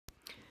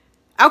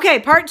Okay,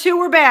 part 2,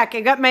 we're back. I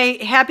got my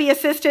happy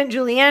assistant,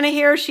 Juliana,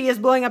 here. She is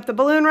blowing up the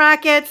balloon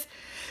rockets.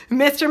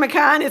 Mr.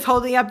 McCon is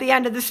holding up the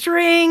end of the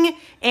string.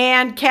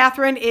 And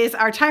Catherine is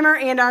our timer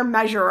and our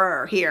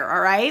measurer here,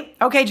 all right?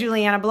 Okay,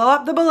 Juliana, blow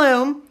up the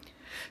balloon.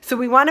 So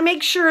we want to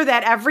make sure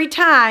that every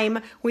time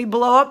we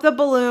blow up the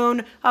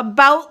balloon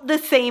about the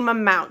same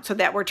amount so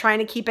that we're trying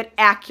to keep it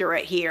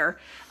accurate here,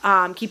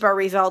 keep our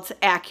results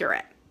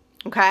accurate,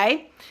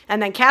 okay? And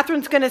then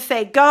Catherine's going to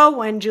say go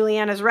when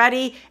Juliana's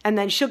ready, and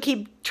then she'll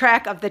keep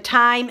track of the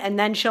time, and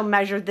then she'll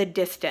measure the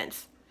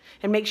distance.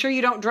 And make sure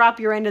you don't drop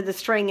your end of the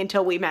string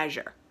until we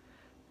measure.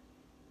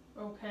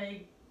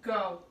 Okay,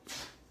 go.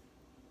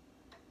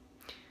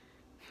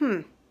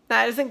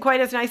 That isn't quite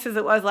as nice as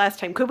it was last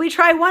time. Could we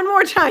try one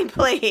more time,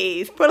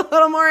 please? Put a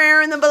little more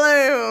air in the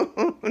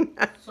balloon.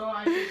 So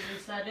I should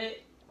reset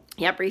it?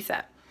 Yep,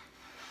 reset.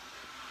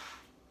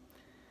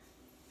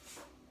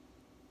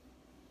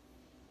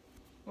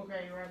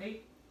 Okay, you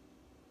ready?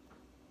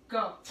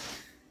 Go.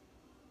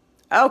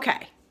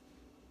 Okay.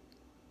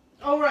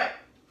 All right.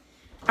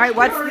 All right,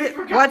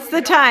 what's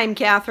the time,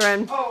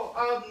 Catherine?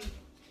 Oh,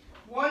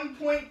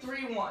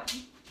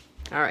 1.31.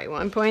 All right,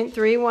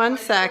 1.31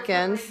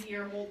 seconds. Right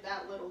here, hold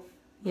that little.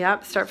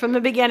 Yep, start from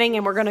the beginning,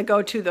 and we're going to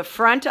go to the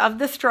front of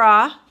the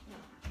straw.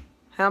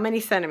 How many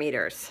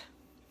centimeters?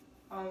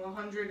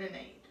 108.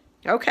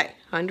 Okay,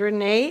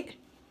 108.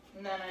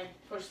 And then I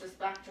push this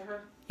back to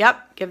her.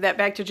 Yep, give that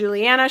back to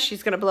Juliana.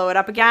 She's going to blow it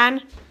up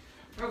again.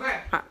 Okay.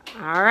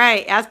 All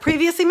right, as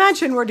previously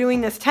mentioned, we're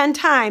doing this 10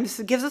 times.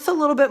 It gives us a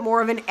little bit more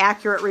of an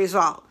accurate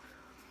result.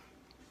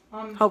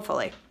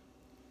 Hopefully.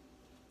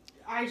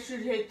 I should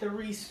hit the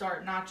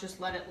restart, not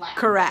just let it lapse.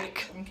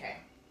 Correct. Right? Okay.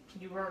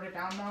 You wrote it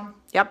down, Mom?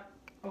 Yep.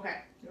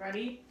 Okay. You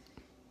ready?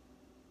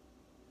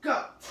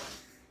 Go.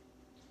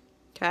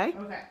 Okay.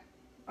 Okay.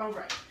 All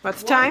right.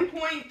 What's the time?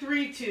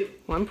 1.32.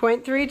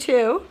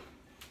 1.32.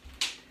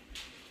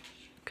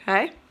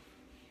 Okay.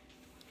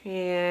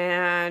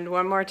 And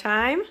one more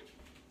time.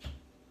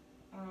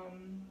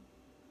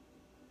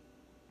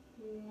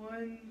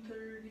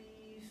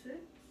 136.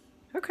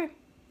 Okay.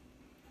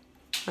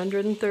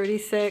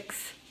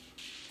 136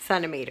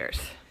 centimeters.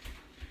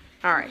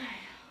 All right.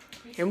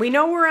 And we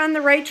know we're on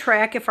the right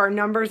track if our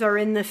numbers are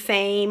in the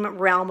same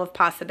realm of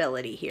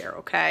possibility here,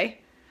 okay?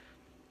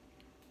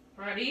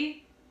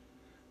 Ready?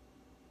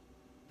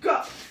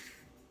 Go.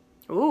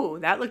 Ooh,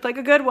 that looked like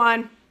a good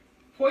one.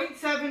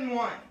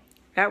 0.71.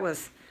 That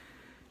was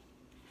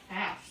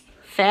Fast.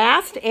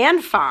 fast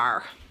and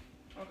far.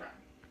 Okay.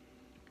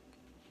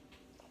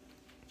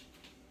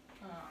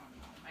 Oh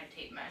no, my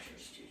tape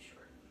measure's too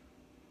short.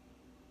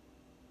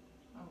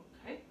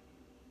 Okay.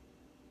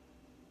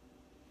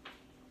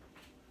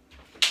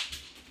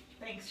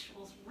 Thanks,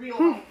 Jules. Real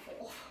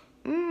helpful.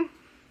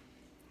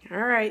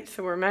 All right,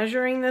 so we're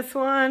measuring this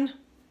one.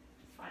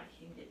 If I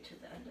can get to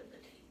the end of the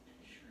tape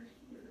measure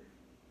here.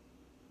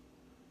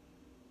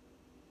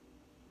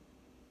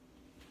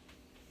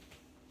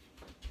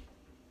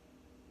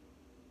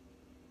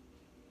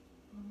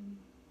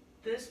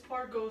 This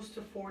part goes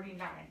to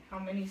 49. How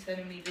many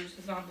centimeters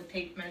is on the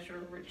tape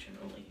measure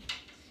originally?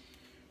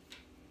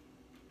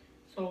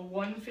 So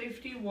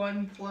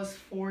 151 plus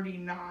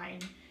 49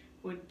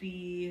 would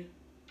be,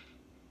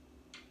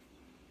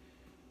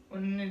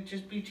 wouldn't it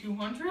just be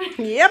 200?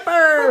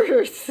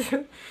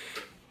 Yippers!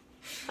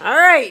 All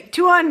right,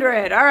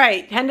 200. All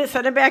right,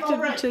 send it back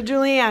to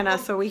Juliana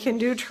so we can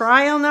do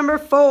trial number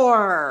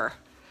 4.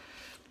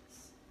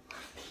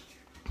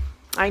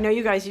 I know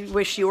you guys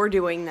wish you were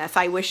doing this.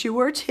 I wish you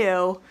were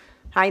too.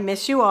 I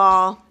miss you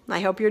all. I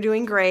hope you're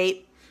doing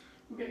great.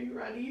 Okay, you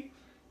ready?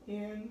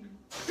 And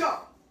go.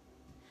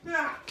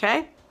 Ah.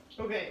 Okay?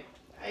 Okay.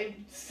 It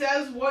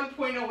says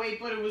 1.08,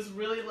 but it was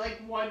really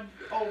like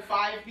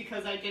 1.05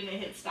 because I didn't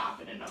hit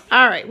stop it enough.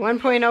 All right,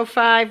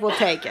 1.05, we'll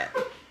take it.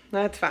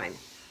 That's fine.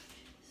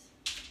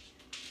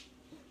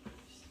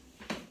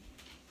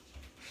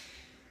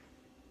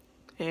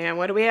 And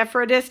what do we have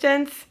for a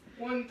distance?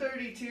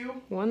 132.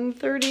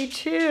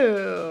 132,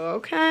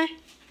 okay.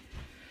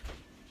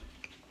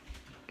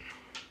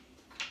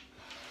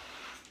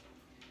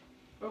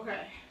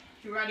 Okay,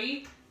 you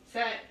ready?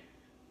 Set,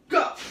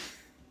 go.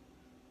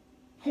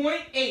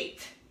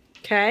 0.8.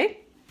 Okay.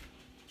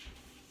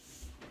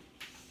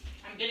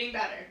 I'm getting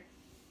better.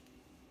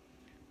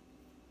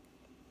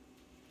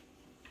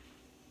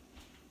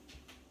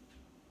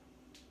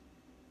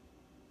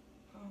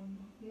 Um,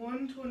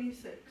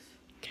 126.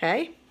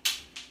 Okay.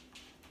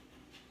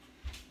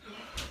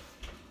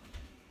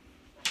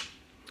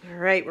 All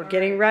right, we're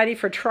getting ready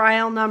for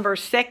trial number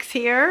 6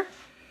 here.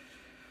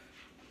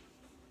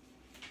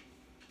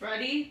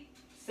 Ready,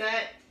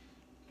 set,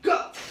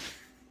 go.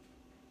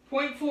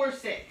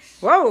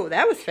 0.46. Whoa,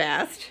 that was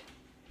fast.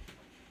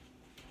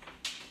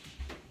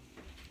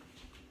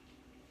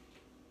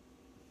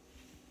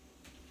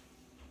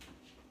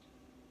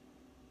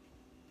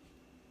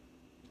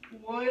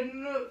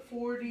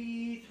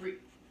 $143.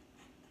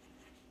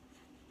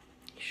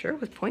 Sure,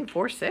 with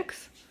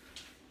 0.46?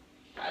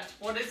 That's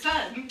what it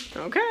said.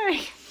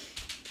 Okay.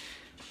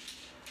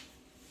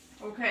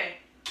 Okay.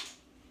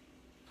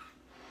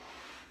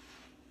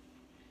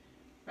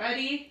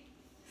 Ready,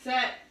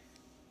 set,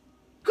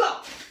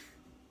 go.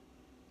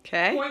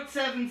 Okay.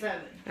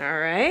 0.77. All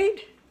right.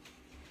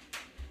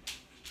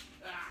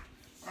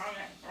 Wrong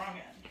end, wrong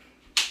end.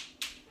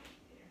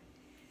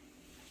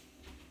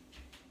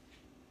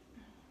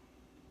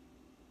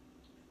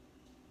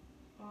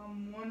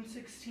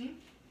 116.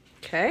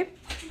 Okay.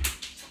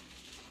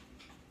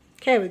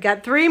 Okay, we've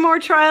got 3 more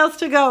trials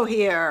to go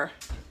here.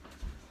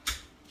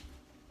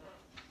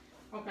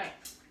 Okay.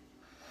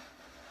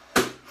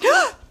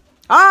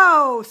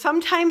 Oh,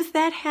 sometimes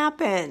that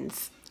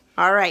happens.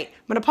 All right,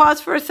 I'm going to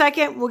pause for a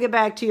second. We'll get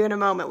back to you in a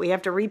moment. We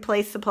have to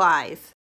replace supplies.